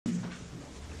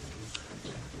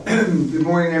Good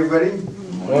morning, everybody.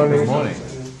 Good morning.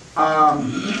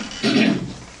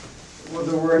 Well,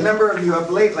 there were a number of you up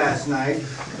late last night.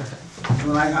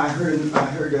 When I heard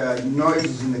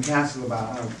noises in the castle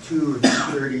about 2 or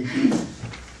 2:30,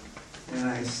 and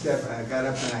I got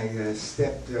up and I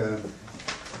stepped to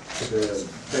the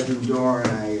bedroom door,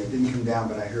 and I didn't come down,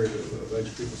 but I heard a bunch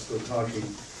of people still talking.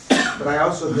 But I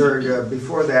also heard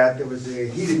before that there was a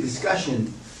heated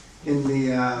discussion in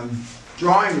the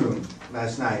drawing room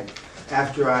last night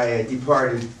after I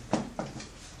departed,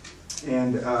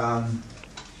 and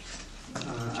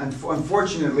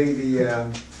unfortunately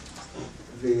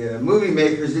the movie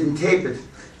makers didn't tape it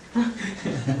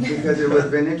because it would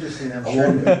have been interesting, I'm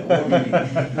sure.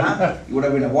 Huh? It would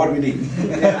have been a war meeting.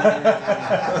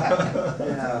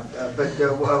 But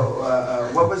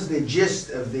what was the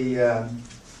gist of the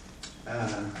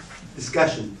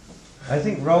discussion? I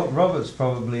think Robert's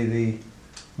probably the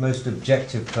most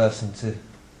objective person to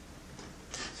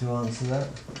answer that.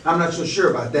 I'm not so sure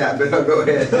about that, but I'll go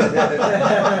ahead.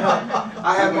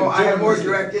 I have more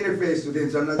direct interface with him,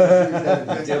 so I'm not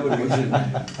so sure.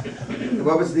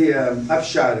 What was the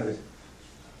upshot of it,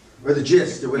 or the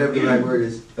gist, or whatever the right word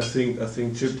is? I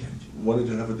think Chip wanted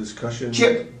to have a discussion.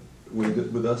 Chip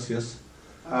with us, yes.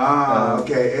 Ah,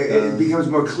 okay. It becomes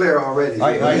more clear already.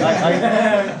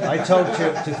 I told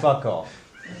Chip to fuck off,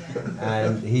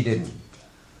 and he didn't.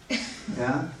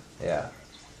 Yeah. Yeah.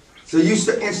 So you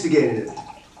instigated it,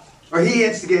 or he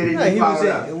instigated it? No, and you followed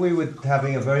up? we were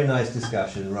having a very nice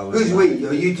discussion, Robert. Who's we?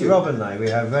 Oh, you two. Robert and I. We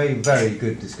had a very, very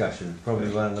good discussion. Probably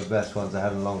one of the best ones I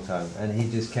had in a long time. And he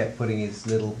just kept putting his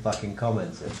little fucking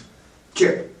comments in.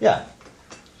 Chip. Yeah.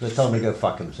 So I told him to go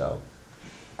fuck himself.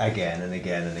 Again and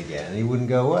again and again, and he wouldn't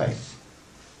go away.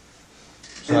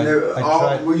 So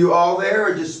And were you all there,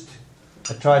 or just?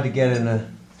 I tried to get him to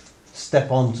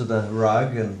step onto the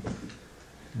rug and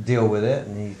deal with it,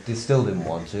 and he still didn't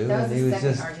want to. That was and he the was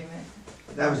second just. argument.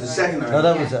 That was the second Oh,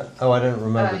 argument. that was I don't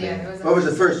remember. Oh, yeah, the, What was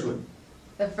the first one?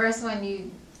 The first one,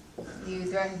 you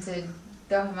threatened to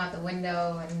throw him out the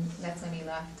window, and that's when he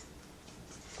left.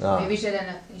 oh. Maybe you should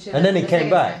have. And then he came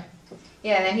back. Time.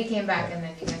 Yeah, then he came back, and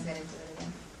then you guys got into it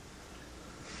again.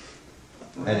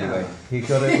 Anyway, he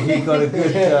got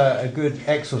a good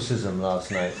exorcism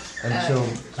last night until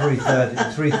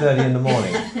 3:30 in the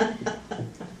morning.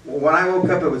 Well, when I woke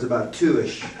up, it was about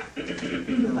 2-ish,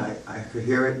 and I could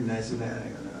hear it, and I said, "I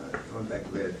went back to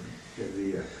bed."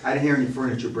 I didn't hear any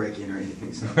furniture breaking or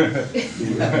anything. So.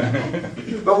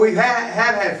 But we have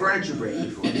had furniture break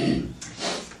before.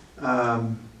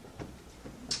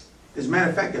 As a matter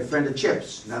of fact, a friend of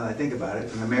Chip's, now that I think about it,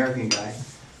 an American guy,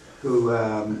 who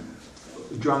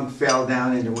drunk fell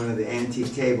down into one of the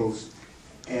antique tables,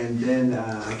 and then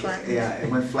it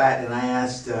went flat, and I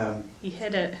asked He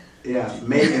hit it.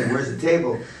 Megan, where's the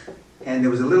table? And there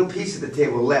was a little piece of the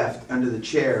table left under the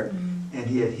chair, and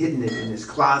he had hidden it in his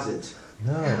closet,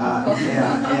 No.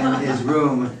 in his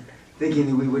room,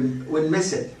 thinking we wouldn't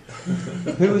miss it.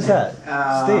 Who was that?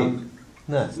 Steve?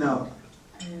 No. No.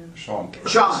 Sean.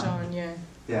 Sean, yeah.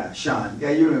 Yeah, Sean. Yeah,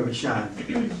 you remember Sean.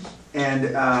 And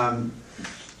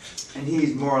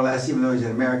he's more or less, even though he's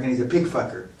an American, he's a pig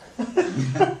fucker.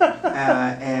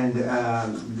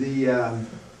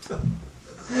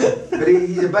 But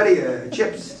he's a buddy of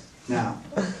Chip's now.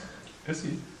 Is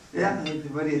he? Yeah, he's a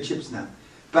buddy of Chip's now.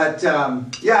 But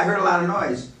yeah, I heard a lot of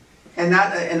noise, and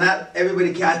not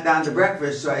everybody got down to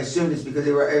breakfast. So I assumed it's because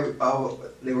they were all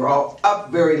up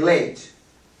very late.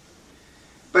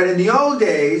 But in the old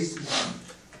days,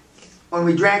 when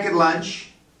we drank at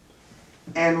lunch,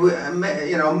 and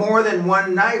more than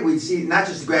one night, we'd see, not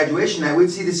just the graduation night, we'd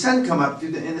see the sun come up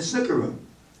in the snooker room.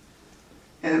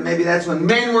 And maybe that's when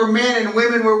men were men and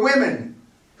women were women.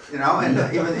 And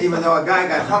even though a guy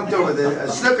got humped over the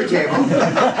snooker table,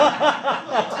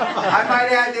 I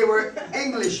might add they were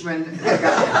Englishmen.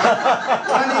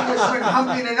 One Englishman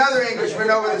humping another Englishman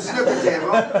over the snooker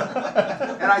table.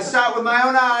 And I saw it with my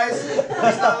own eyes.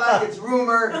 It's not like it's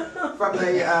rumor from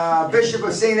the Bishop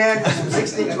of St. Andrews from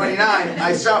 1629.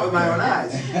 I saw it with my own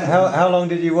eyes. How long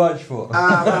did you watch for?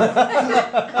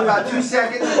 About 2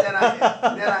 seconds, and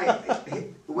then I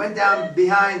went down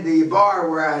behind the bar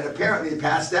where I had apparently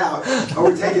passed out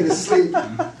or were taken to sleep.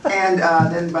 And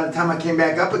then by the time I came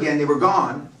back up again, they were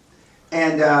gone.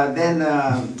 And then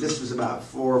this was about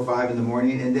 4 or 5 in the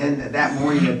morning. And then that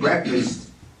morning at breakfast,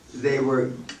 they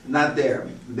were not there.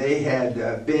 They had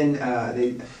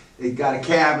they got a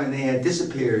cab and they had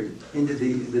disappeared into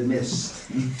the mist,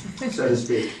 so to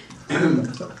speak.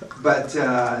 But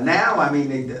now, I mean,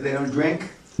 they don't drink.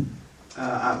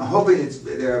 I'm hoping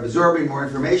they're absorbing more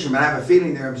information, but I have a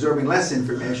feeling they're absorbing less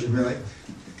information, really.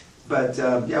 But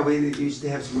yeah, we used to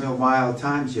have some real wild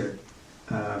times here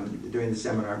during the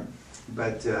seminar.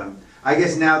 But I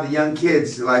guess now the young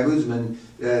kids like Usman,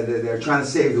 they're trying to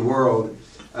save the world,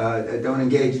 don't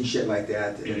engage in shit like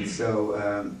that. And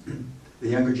so the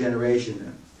younger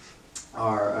generation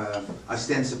are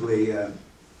ostensibly,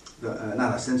 not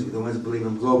ostensibly, the ones that believe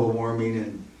in global warming.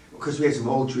 And of course we have some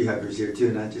old tree huggers here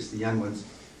too, not just the young ones.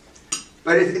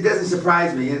 But it doesn't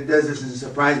surprise me. It doesn't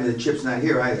surprise me that Chip's not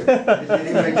here either.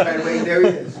 Anybody try to wait? There he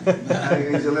is.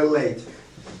 He's a little late.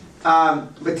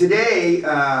 But today,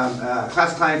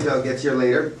 class clientele gets here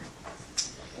later,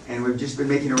 and we've just been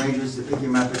making arrangements to pick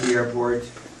him up at the airport,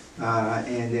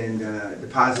 and then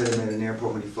deposit him at an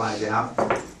airport when he flies out.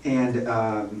 And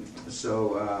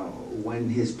so when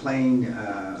his plane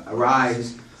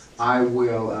arrives, I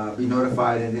will be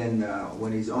notified, and then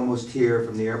when he's almost here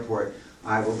from the airport,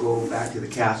 I will go back to the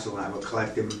castle and I will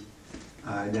collect him,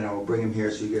 and then I will bring him here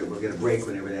so we'll get a break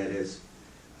whenever that is.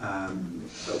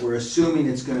 But we're assuming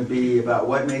it's going to be about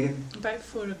what, Megan? About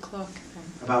 4 o'clock, I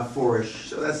think. About 4-ish.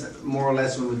 So that's more or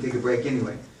less when we take a break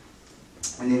anyway.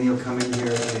 And then he'll come in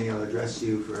here and he'll address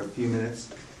you for a few minutes.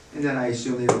 And then I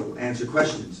assume he'll answer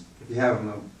questions, if you have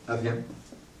them, of him.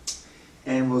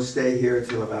 And we'll stay here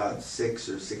till about 6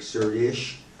 or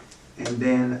 6:30-ish. And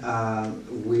then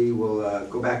we will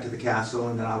go back to the castle,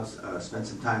 and then I'll spend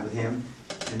some time with him.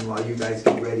 And while you guys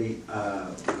get ready,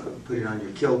 put it on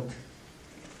your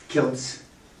kilts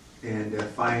and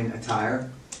fine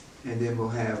attire. And then we'll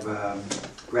have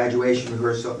graduation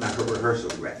rehearsal, not her rehearsal,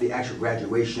 the actual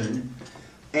graduation.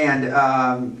 And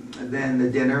then the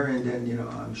dinner, and then, you know,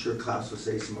 I'm sure Klaus will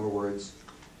say some more words.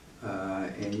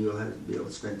 And you'll have to be able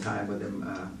to spend time with him.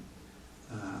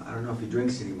 I don't know if he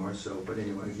drinks anymore, so, but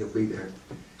anyway, he'll be there.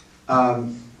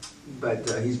 But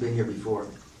he's been here before.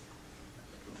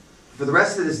 For the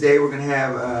rest of this day, we're going to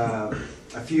have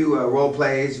a few role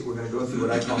plays. We're going to go through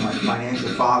what I call my financial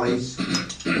follies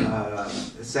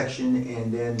section,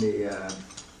 and then the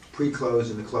pre-close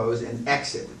and the close, and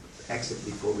exit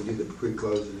before we do the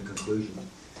pre-close and the conclusion.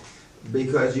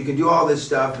 Because you can do all this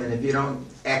stuff, and if you don't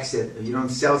exit, if you don't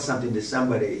sell something to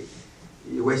somebody,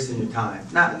 you're wasting your time.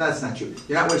 That's not true.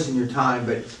 You're not wasting your time,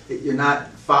 but you're not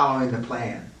following the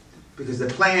plan. Because the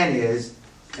plan is,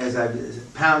 as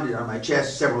I've pounded on my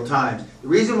chest several times, the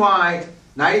reason why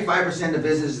 95% of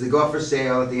businesses that go up for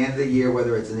sale at the end of the year,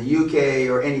 whether it's in the UK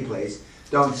or any place,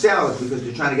 don't sell is because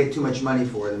they're trying to get too much money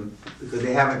for them, because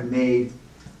they haven't made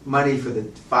money for the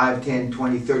 5, 10,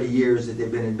 20, 30 years that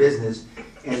they've been in business,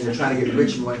 and they're trying to get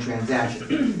rich in one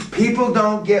transaction. People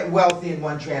don't get wealthy in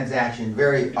one transaction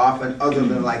very often, other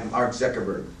than like Mark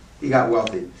Zuckerberg. He got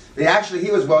wealthy. But actually, he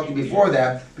was wealthy before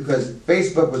that, because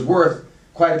Facebook was worth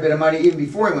quite a bit of money even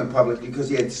before he went public, because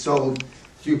he had sold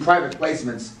through private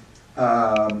placements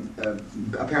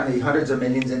apparently hundreds of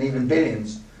millions and even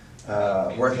billions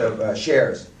worth of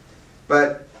shares.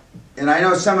 But, and I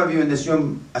know some of you in this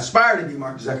room aspire to be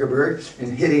Mark Zuckerberg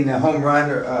and hitting a home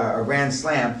run or a grand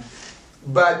slam.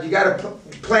 But you got to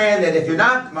plan that if you're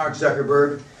not Mark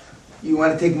Zuckerberg, you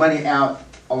want to take money out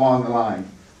along the line.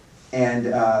 And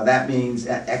that means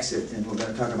exit. And we're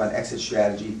going to talk about exit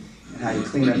strategy and how you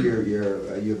clean up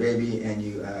your baby and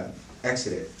you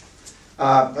exit it.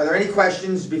 Are there any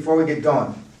questions before we get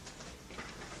going?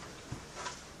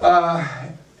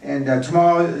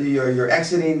 Tomorrow you're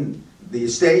exiting the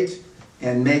estate,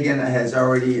 and Megan has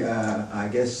already, I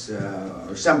guess,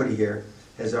 or somebody here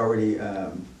has already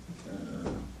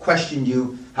questioned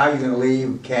you how you're going to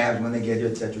leave, cabs, when they get here,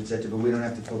 etc., but we don't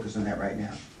have to focus on that right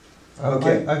now.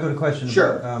 Okay. I've got a question.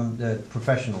 Sure. About, the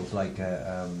professionals, like...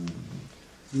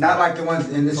 Not like the ones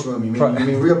in this room, you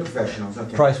mean real professionals,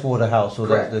 okay. Price Waterhouse or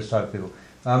Correct. those type of people.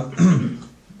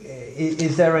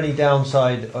 Is there any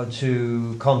downside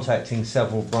to contacting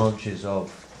several branches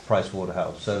of Price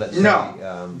Waterhouse? So let's say no.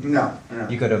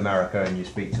 You go to America and you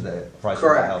speak to the Price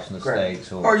Correct. Waterhouse in the Correct.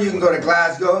 States. Or you can go to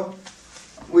Glasgow.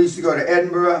 We used to go to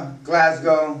Edinburgh,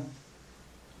 Glasgow,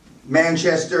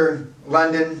 Manchester,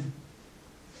 London,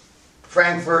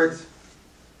 Frankfurt,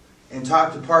 and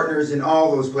talk to partners in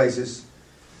all those places.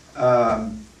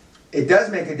 It does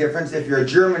make a difference if you're a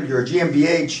German, you're a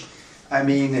GmbH. I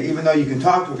mean, even though you can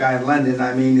talk to a guy in London,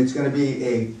 I mean, it's going to be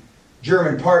a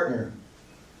German partner.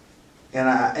 And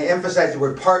I emphasize the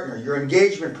word partner. Your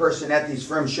engagement person at these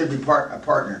firms should be a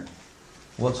partner.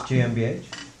 What's GmbH?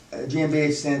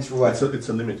 GmbH stands for what? It's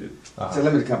a limited. It's a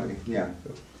limited company, yeah.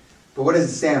 But what does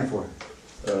it stand for?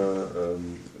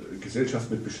 Gesellschaft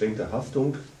mit beschränkter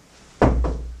Haftung.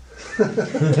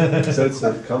 So it's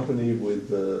a company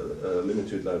with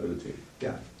limited liability.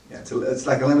 Yeah. It's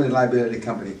like a limited liability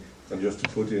company. And you have to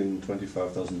put in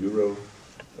 25,000 euro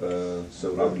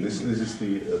So this is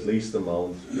the at least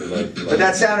amount. But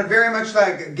that sounded very much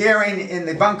like Goering in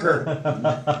the bunker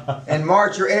in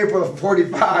March or April of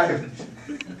 '45.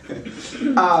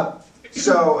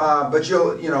 But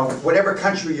you know, whatever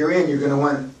country you're in, you're going to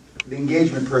want the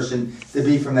engagement person to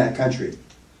be from that country.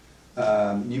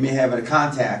 You may have a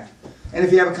contact, and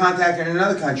if you have a contact in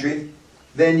another country,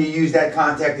 then you use that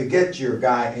contact to get your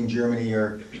guy in Germany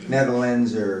or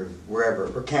Netherlands or wherever,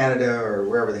 or Canada or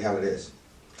wherever the hell it is.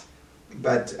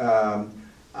 But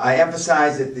I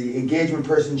emphasize that the engagement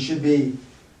person should be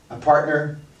a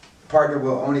partner. The partner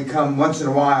will only come once in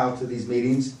a while to these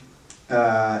meetings,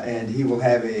 and he will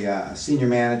have a senior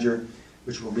manager,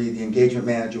 which will be the engagement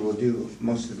manager, will do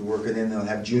most of the work, and then they'll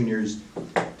have juniors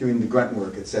doing the grunt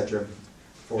work, etc.,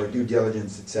 for due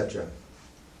diligence, etc.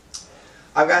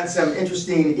 I've gotten some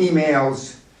interesting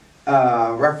emails,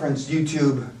 reference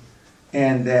YouTube,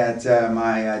 and that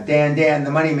my Dan the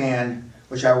Money Man,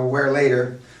 which I will wear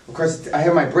later. Of course, I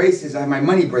have my braces, I have my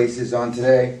money braces on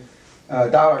today,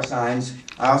 dollar signs.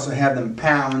 I also have them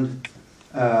pound.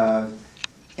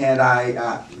 And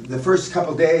the first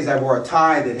couple days I wore a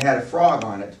tie that had a frog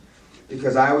on it,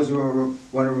 because I always want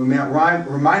to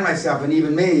remind myself, and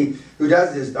even me, who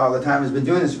does this all the time, has been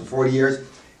doing this for 40 years,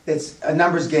 it's a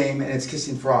numbers game and it's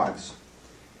kissing frogs.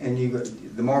 And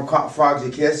the more frogs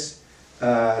you kiss,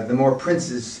 the more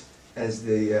princes, as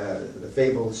the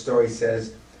fable story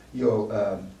says, you'll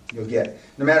get.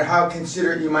 No matter how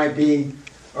considerate you might be,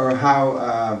 or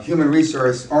how human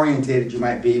resource orientated you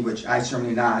might be, which I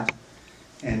certainly not,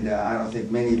 and I don't think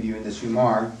many of you in this room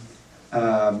are,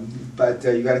 but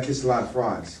you got to kiss a lot of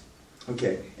frogs.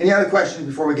 Okay. Any other questions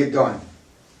before we get going?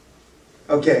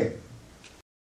 Okay.